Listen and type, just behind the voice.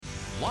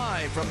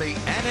Live from the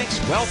Annex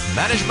Wealth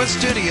Management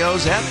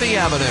Studios at The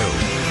Avenue,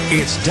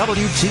 it's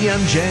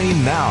WTMJ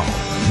Now.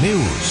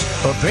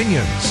 News,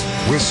 opinions,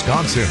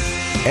 Wisconsin.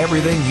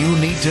 Everything you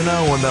need to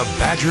know in the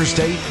Badger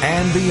State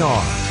and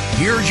beyond.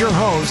 Here's your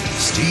host,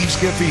 Steve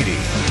Scafidi.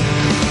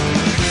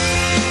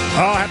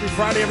 Oh, happy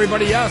Friday,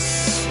 everybody.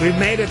 Yes, we've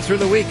made it through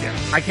the weekend.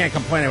 I can't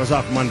complain. I was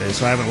off Monday,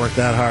 so I haven't worked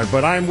that hard.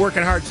 But I'm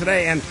working hard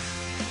today, and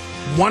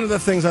one of the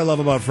things I love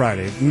about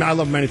Friday, I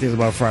love many things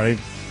about Friday,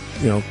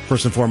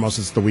 first and foremost,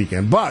 it's the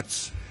weekend,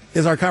 but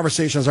is our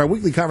conversations, our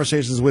weekly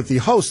conversations with the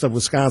host of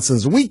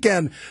Wisconsin's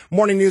Weekend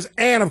Morning News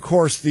and, of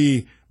course,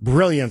 the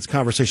Brilliance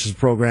Conversations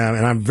program.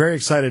 And I'm very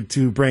excited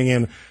to bring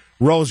in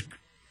Rose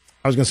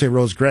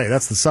Gray.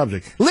 That's the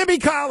subject. Libby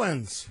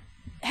Collins.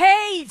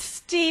 Hey,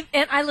 Steve,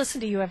 and I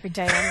listen to you every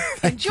day.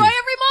 I enjoy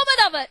every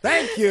moment of it.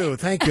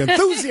 Thank you.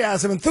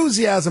 Enthusiasm.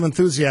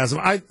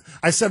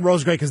 I said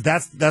Rose Gray because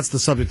that's the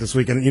subject this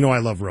week, and I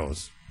love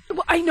Rose.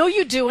 Well, I know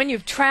you do, and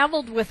you've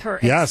traveled with her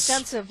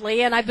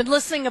extensively, and I've been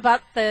listening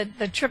about the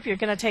trip you're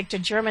going to take to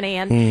Germany,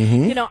 and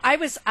I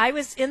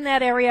was in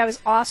that area. I was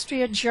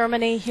Austria,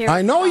 Germany here.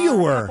 I know you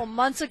were a couple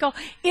months ago.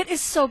 It is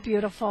so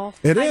beautiful.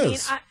 It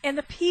is, and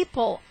the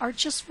people are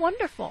just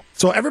wonderful.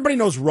 So everybody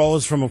knows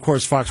Rose from, of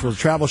course, Fox World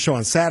Travel Show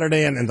on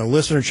Saturday, and the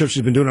listener trip.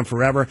 She's been doing them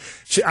forever.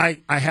 I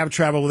have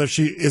traveled with her.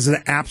 She is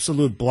an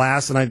absolute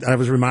blast, and I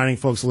was reminding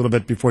folks a little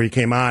bit before you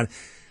came on.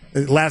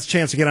 Last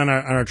chance to get on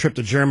our trip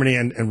to Germany,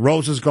 and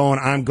Rose is going,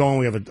 I'm going,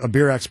 we have a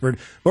beer expert.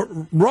 But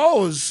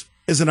Rose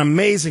is an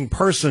amazing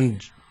person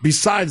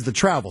besides the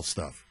travel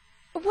stuff.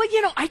 Well,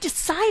 I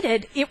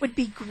decided it would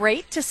be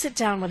great to sit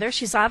down with her.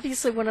 She's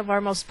obviously one of our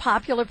most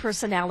popular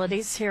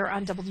personalities here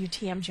on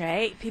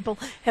WTMJ. People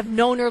have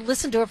known her,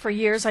 listened to her for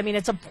years. I mean,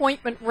 it's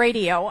appointment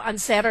radio on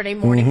Saturday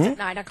mornings at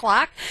 9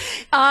 o'clock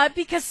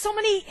because so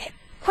many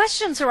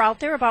questions are out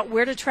there about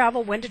where to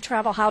travel, when to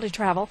travel, how to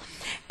travel,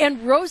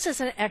 and Rose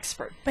is an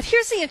expert. But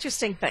here's the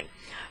interesting thing.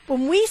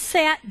 When we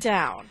sat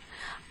down,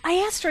 I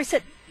asked her, I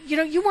said,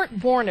 you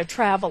weren't born a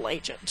travel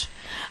agent.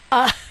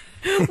 What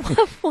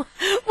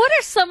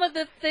are some of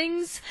the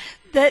things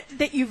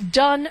that you've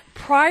done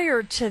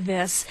prior to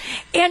this?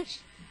 And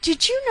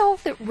did you know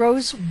that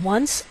Rose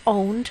once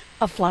owned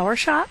a flower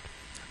shop?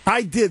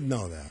 I did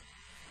know that.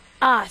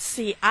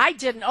 See, I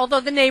didn't,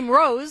 although the name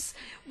Rose,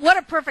 what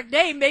a perfect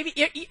name. Maybe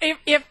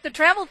if the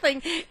travel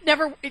thing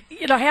never,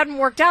 hadn't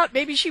worked out,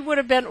 maybe she would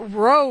have been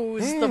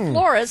Rose, the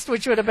florist,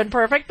 which would have been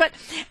perfect. But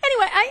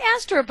anyway, I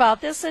asked her about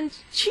this, and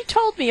she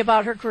told me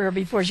about her career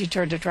before she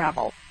turned to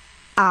travel.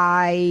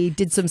 I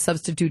did some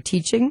substitute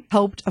teaching,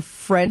 helped a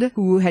friend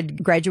who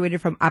had graduated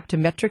from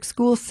optometric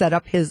school set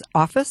up his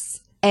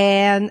office,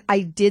 and I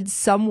did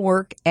some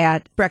work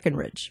at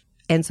Breckenridge.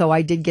 And so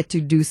I did get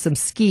to do some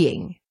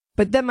skiing.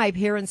 But then my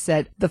parents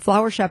said, the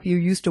flower shop you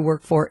used to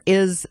work for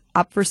is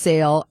up for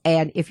sale,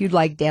 and if you'd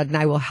like, Dad and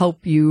I will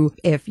help you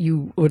if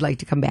you would like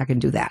to come back and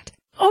do that.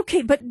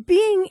 Okay, but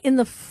being in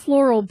the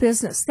floral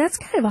business, that's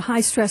kind of a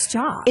high-stress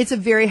job. It's a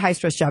very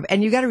high-stress job.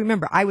 And you got to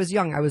remember, I was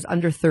young. I was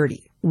under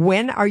 30.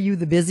 When are you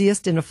the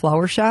busiest in a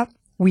flower shop?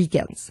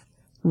 Weekends,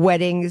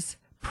 weddings,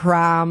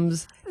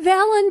 proms.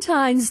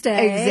 Valentine's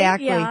Day.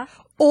 Exactly. Yeah.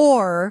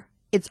 Or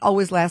it's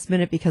always last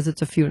minute because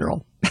it's a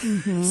funeral.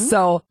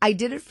 So I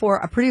did it for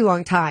a pretty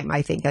long time,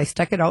 I think. I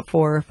stuck it out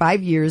for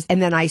 5 years,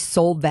 and then I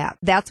sold that.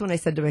 That's when I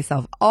said to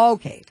myself,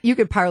 okay, you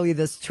could parlay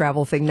this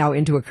travel thing now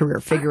into a career.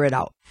 Figure it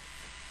out.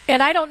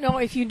 And I don't know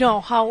if you know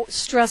how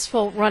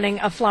stressful running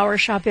a flower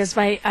shop is.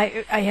 I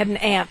had an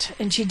aunt,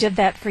 and she did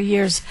that for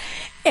years.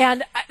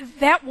 And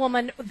that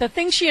woman, the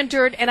thing she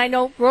endured, and I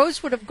know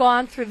Rose would have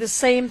gone through the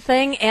same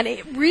thing, and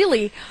it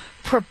really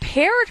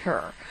prepared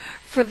her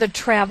for the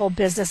travel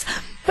business.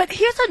 But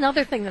here's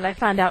another thing that I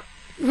found out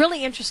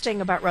really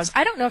interesting about Rose.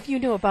 I don't know if you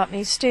knew about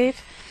me,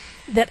 Steve,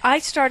 that I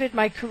started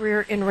my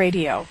career in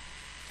radio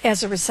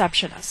as a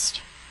receptionist.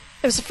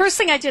 It was the first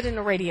thing I did in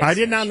a radio I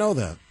station. did not know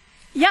that.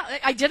 Yeah,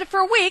 I did it for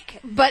a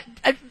week, but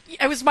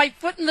I was my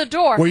foot in the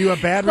door. Were you a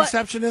bad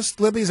receptionist,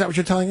 Libby? Is that what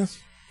you're telling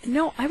us?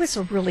 No, I was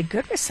a really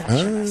good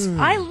receptionist.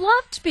 I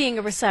loved being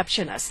a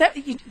receptionist.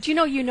 Do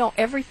you know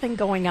everything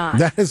going on?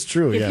 That is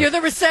true, If you're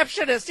the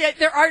receptionist,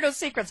 there are no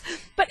secrets.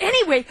 But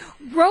anyway,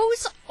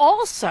 Rose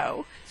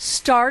also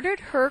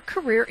started her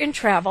career in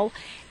travel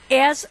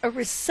as a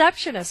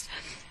receptionist.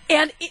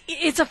 And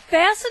it's a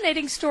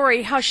fascinating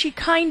story how she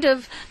kind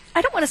of,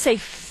 I don't want to say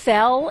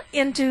fell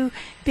into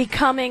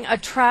becoming a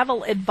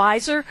travel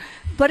advisor,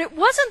 but it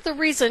wasn't the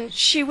reason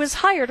she was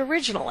hired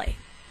originally.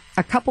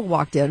 A couple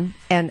walked in,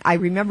 and I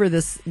remember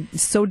this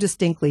so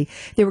distinctly.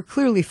 They were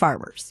clearly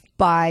farmers.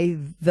 By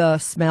the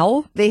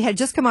smell, they had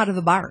just come out of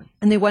the barn,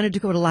 and they wanted to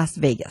go to Las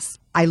Vegas.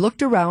 I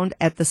looked around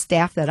at the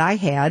staff that I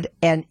had,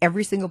 and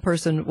every single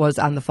person was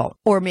on the phone,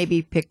 or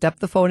maybe picked up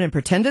the phone and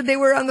pretended they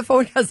were on the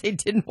phone because they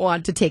didn't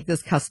want to take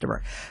this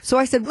customer. So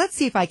I said, let's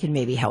see if I can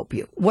maybe help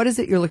you. What is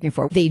it you're looking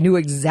for? They knew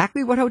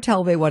exactly what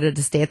hotel they wanted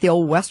to stay at, the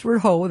old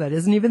Westward Ho that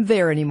isn't even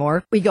there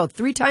anymore. We go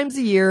 3 times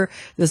a year.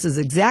 This is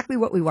exactly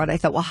what we want. I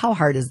thought, well, how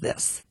hard is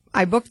this?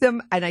 I booked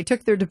them and I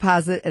took their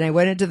deposit and I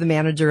went into the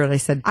manager and I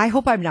said, I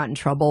hope I'm not in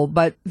trouble,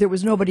 but there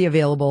was nobody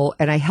available.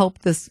 And I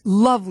helped this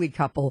lovely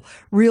couple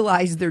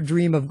realize their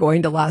dream of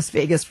going to Las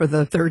Vegas for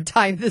the third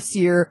time this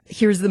year.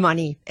 Here's the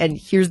money and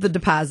here's the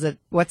deposit.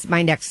 What's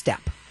my next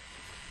step?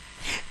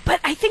 But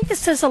I think this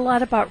says a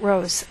lot about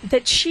Rose,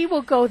 that she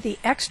will go the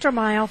extra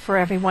mile for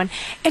everyone,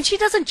 and she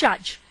doesn't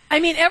judge. I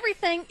mean,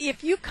 everything,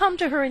 if you come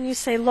to her and you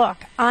say, look,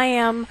 I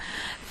am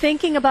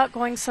thinking about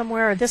going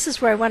somewhere, or this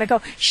is where I want to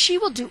go, she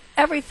will do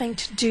everything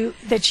to do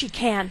that she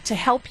can to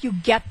help you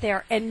get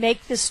there and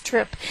make this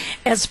trip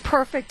as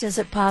perfect as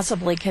it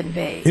possibly can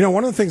be. You know,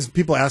 one of the things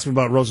people ask me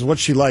about Rose is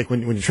what's she like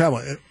when you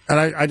travel. And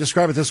I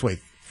describe it this way,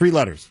 3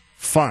 letters,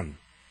 fun.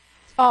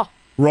 Oh.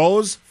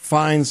 Rose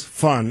finds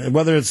fun, and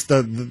whether it's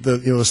the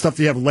the stuff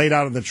that you have laid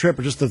out on the trip,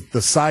 or just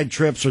the side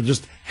trips, or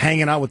just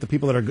hanging out with the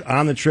people that are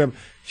on the trip.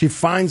 She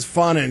finds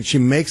fun and she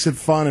makes it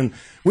fun. And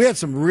we had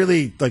some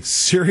really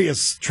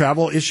serious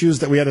travel issues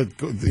that we had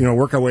to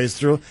work our ways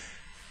through.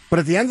 But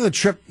at the end of the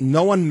trip,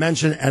 no one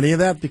mentioned any of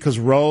that because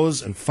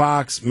Rose and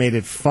Fox made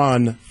it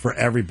fun for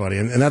everybody,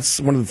 and that's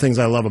one of the things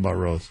I love about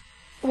Rose.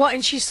 Well,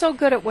 and she's so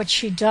good at what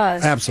she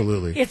does.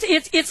 Absolutely,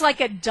 it's like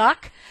a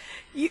duck.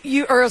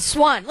 You or a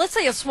swan. Let's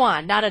say a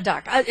swan, not a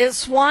duck. A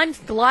swan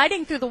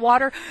gliding through the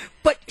water,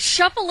 but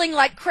shuffling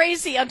like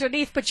crazy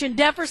underneath, but you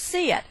never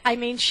see it. I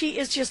mean, she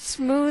is just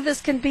smooth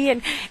as can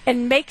be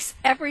and makes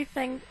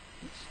everything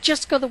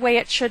just go the way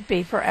it should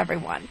be for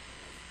everyone.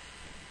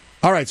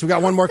 All right, so we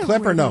got one more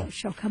clip or no?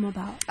 Show come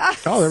about.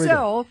 Oh, there we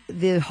go.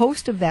 The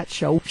host of that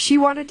show, she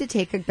wanted to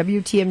take a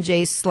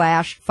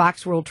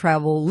WTMJ/Fox World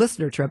Travel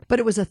listener trip, but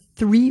it was a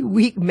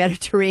 3-week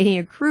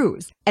Mediterranean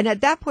cruise. And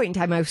at that point in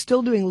time, I was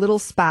still doing little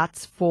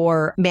spots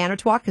for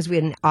Manitowoc, because we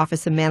had an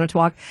office in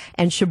Manitowoc,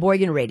 and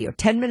Sheboygan Radio,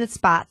 10-minute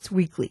spots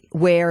weekly,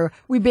 where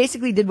we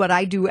basically did what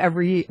I do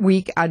every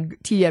week on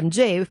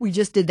TMJ. We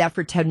just did that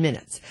for 10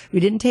 minutes. We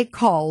didn't take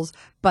calls,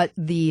 but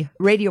the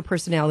radio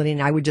personality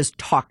and I would just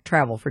talk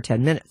travel for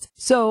 10 minutes.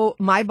 So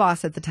my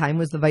boss at the time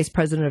was the vice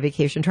president of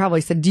vacation travel.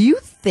 He said, do you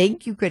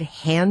think you could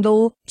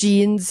handle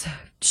Jean's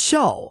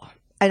show?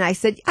 And I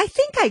said, I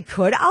think I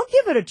could. I'll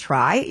give it a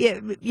try.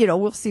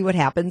 We'll see what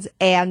happens.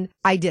 And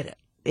I did it.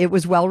 It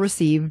was well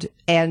received.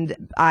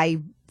 And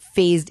I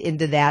phased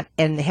into that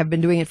and have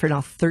been doing it for now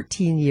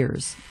 13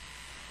 years.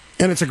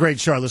 And it's a great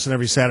show. I listen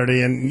every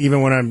Saturday. And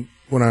even when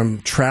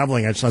I'm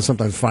traveling, I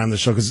sometimes find the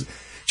show because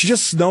she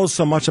just knows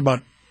so much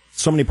about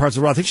so many parts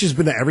of the world. I think she's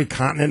been to every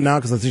continent now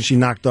because I think she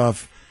knocked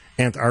off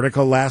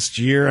Antarctica last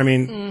year. I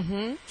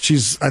mean,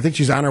 I think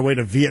she's on her way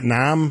to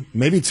Vietnam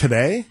maybe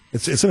today.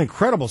 It's an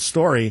incredible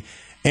story.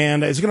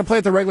 And is it going to play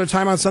at the regular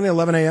time on Sunday,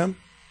 11 a.m.?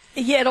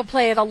 Yeah, it'll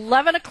play at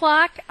 11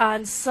 o'clock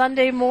on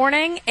Sunday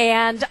morning,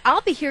 and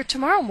I'll be here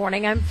tomorrow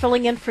morning. I'm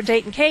filling in for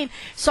Dayton Kane,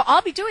 so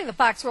I'll be doing the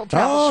Fox World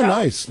Travel Show. Oh,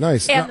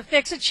 nice. And the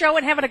Fix It Show,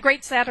 and having a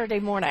great Saturday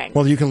morning.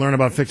 Well, you can learn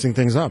about fixing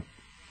things up.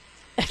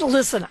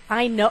 Listen,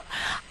 I know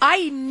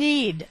I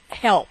need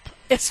help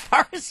as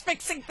far as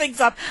fixing things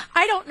up.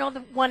 I don't know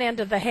the one end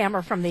of the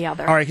hammer from the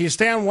other. All right, can you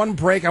stay on one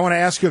break? I want to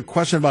ask you a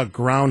question about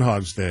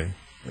Groundhog's Day.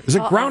 Is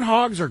it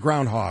groundhogs or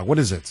groundhog? What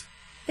is it?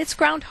 It's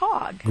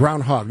groundhog.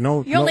 Groundhog.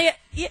 No. Only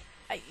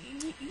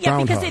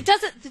because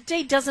the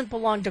day doesn't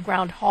belong to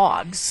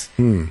groundhogs.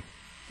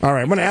 All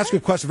right, I'm going to ask you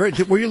a question.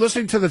 Were you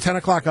listening to the 10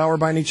 o'clock hour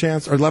by any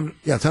chance? Or 11?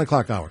 Yeah, 10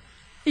 o'clock hour.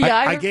 Yeah,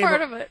 I heard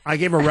part of it. I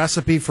gave a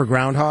recipe for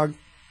groundhog.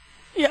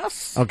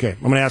 Yes. Okay, I'm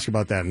going to ask you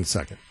about that in a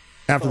second.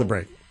 After the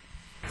break.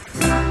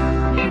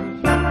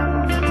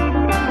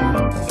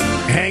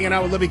 Hanging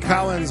out with Libby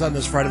Collins on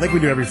this Friday. I think we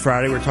do every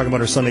Friday. We're talking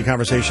about our Sunday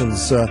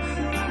Conversations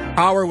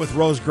hour with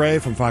Rose Gray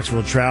from Fox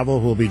World Travel,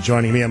 who will be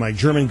joining me on my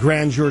German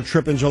grandeur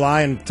trip in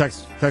July. And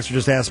Texter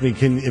just asked me,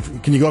 can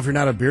you go if you're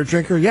not a beer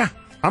drinker? Yeah,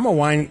 I'm a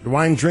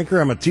wine drinker.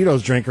 I'm a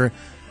Tito's drinker.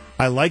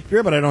 I like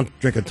beer, but I don't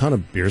drink a ton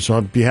of beer, so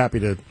I'd be happy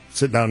to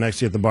sit down next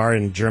to you at the bar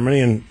in Germany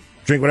and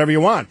drink whatever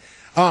you want.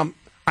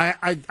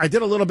 I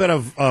did a little bit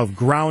of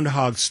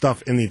groundhog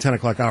stuff in the 10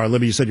 o'clock hour.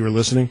 Libby, you said you were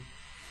listening?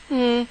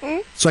 Mm-hmm.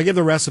 So I gave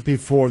the recipe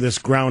for this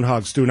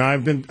groundhog stew. Now,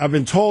 I've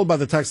been told by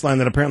the text line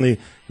that apparently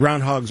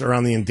groundhogs are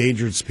on the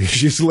endangered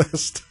species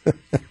list.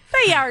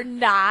 They are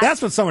not.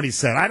 That's what somebody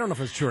said. I don't know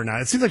if it's true or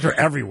not. It seems like they're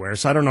everywhere,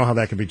 so I don't know how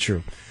that could be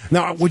true.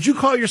 Now, would you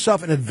call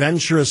yourself an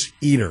adventurous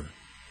eater,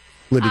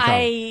 Libby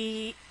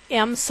Collins? I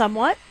am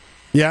somewhat.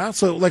 Yeah?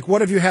 So, what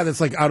have you had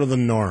that's, out of the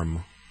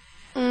norm?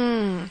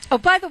 Oh,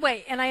 by the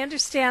way, and I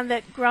understand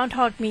that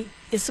groundhog meat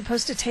is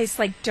supposed to taste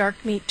like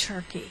dark meat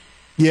turkey.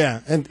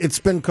 Yeah, and it's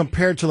been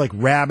compared to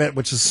rabbit,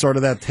 which is sort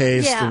of that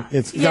taste. Yeah. And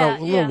it's got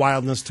a little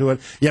wildness to it.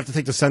 You have to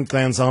take the scent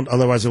glands out,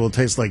 otherwise it will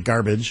taste like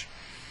garbage.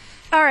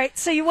 All right,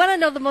 so you want to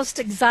know the most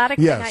exotic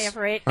thing I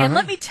ever ate? Uh-huh. And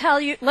let me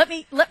tell you, let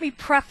me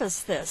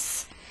preface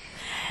this,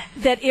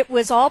 that it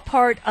was all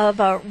part of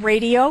a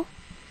radio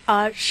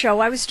show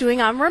I was doing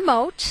on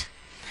remote,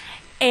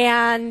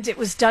 and it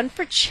was done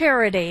for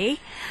charity.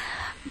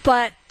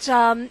 But,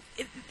 okay,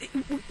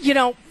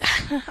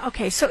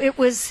 so it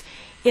was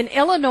in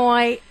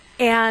Illinois,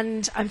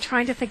 and I'm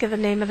trying to think of the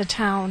name of the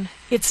town.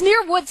 It's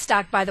near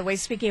Woodstock, by the way,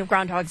 speaking of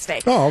Groundhog's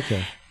Day. Oh,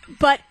 okay.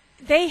 But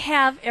they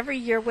have every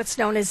year what's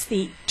known as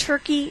the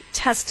Turkey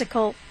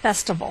Testicle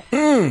Festival.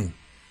 And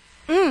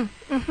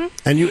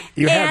you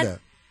had that.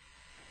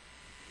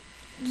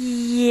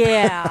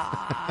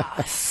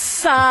 Yeah.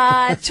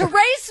 To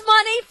raise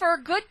money for a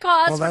good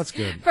cause. Well, that's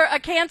good. For a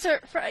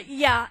cancer.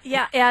 Yeah.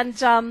 And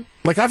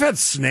Like, I've had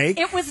snake.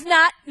 it was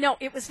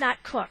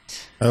not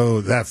cooked.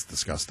 Oh, that's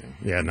disgusting.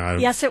 Yeah, no.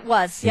 Yes, it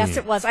was. Yes,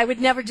 it was. I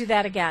would never do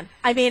that again.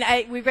 I mean,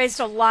 we raised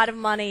a lot of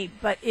money,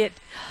 but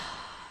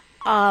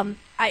I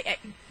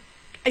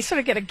sort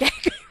of get a gag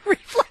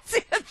reflex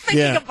even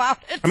thinking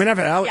about it. I mean, I've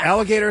had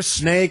alligator,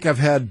 snake, I've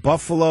had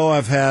buffalo,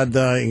 I've had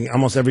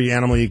almost every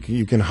animal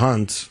you can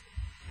hunt.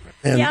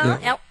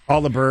 And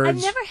all the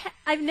birds.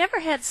 I've never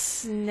had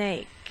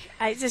snake.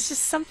 There's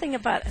just something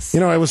about a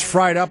snake. It was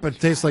fried up. It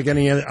tastes like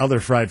any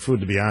other fried food,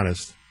 to be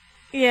honest.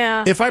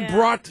 Yeah. If I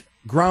brought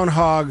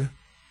groundhog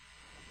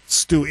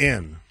stew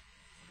in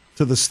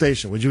to the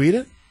station, would you eat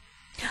it?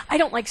 I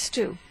don't like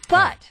stew,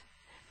 but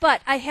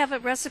I have a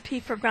recipe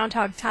for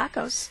groundhog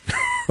tacos.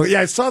 Well,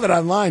 yeah, I saw that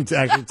online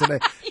actually today.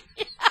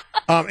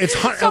 It's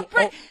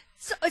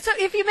So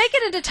if you make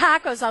it into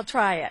tacos, I'll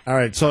try it. all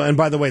right. So, and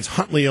by the way, it's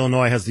Huntley,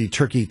 Illinois, has the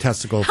Turkey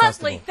Testicle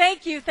Huntley,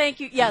 Festival. thank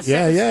you. Yes,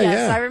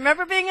 Yeah. I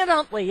remember being in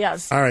Huntley.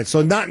 Yes. All right.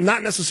 So, not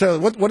necessarily.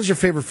 What is your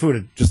favorite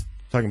food? Just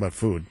talking about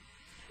food.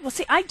 Well,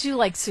 see, I do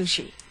like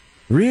sushi.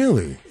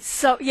 Really?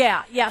 So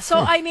yeah. So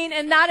I mean,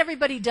 and not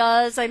everybody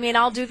does. I mean,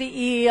 I'll do the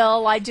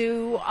eel. I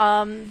do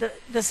the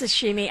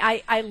sashimi.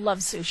 I love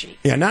sushi.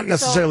 Yeah, not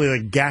necessarily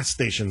like gas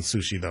station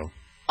sushi though.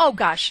 Oh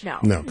gosh, no.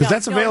 No, because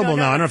that's available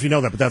now. I don't know No. if you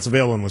know that, but that's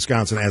available in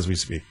Wisconsin as we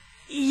speak.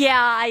 Yeah,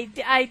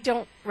 I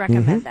don't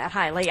recommend that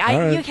highly. All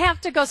right. You have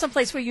to go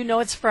someplace where you know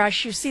it's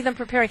fresh. You see them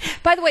preparing.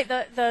 By the way,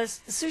 the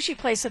sushi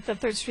place at the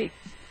 3rd Street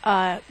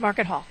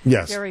Market Hall.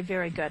 Yes. Very,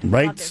 very good.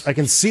 Right? Love their I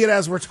can see it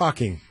as we're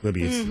talking,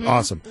 Libby. It's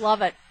awesome.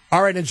 Love it.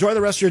 All right, enjoy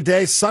the rest of your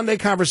day. Sunday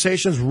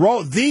Conversations,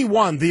 the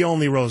one, the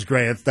only Rose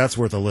Gray. That's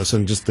worth a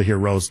listen just to hear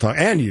Rose talk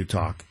and you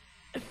talk.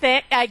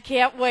 I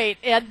can't wait.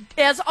 And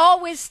as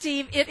always,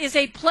 Steve, it is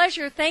a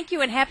pleasure. Thank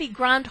you, and happy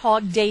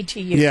Groundhog Day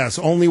to you. Yes,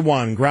 only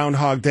one,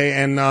 Groundhog Day.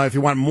 And if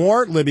you want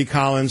more, Libby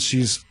Collins,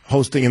 she's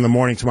hosting in the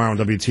morning tomorrow on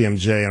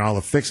WTMJ and all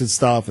the Fix It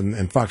stuff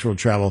and Fox Road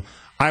Travel.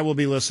 I will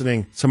be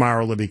listening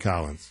tomorrow, Libby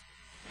Collins.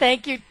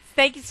 Thank you.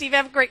 Thank you, Steve.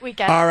 Have a great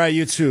weekend. All right,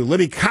 you too.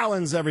 Libby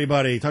Collins,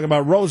 everybody. Talking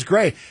about Rose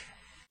Gray.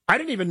 I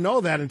didn't even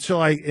know that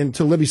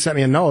until Libby sent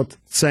me a note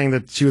saying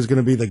that she was going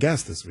to be the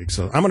guest this week.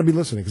 So I'm going to be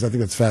listening because I think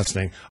that's fascinating.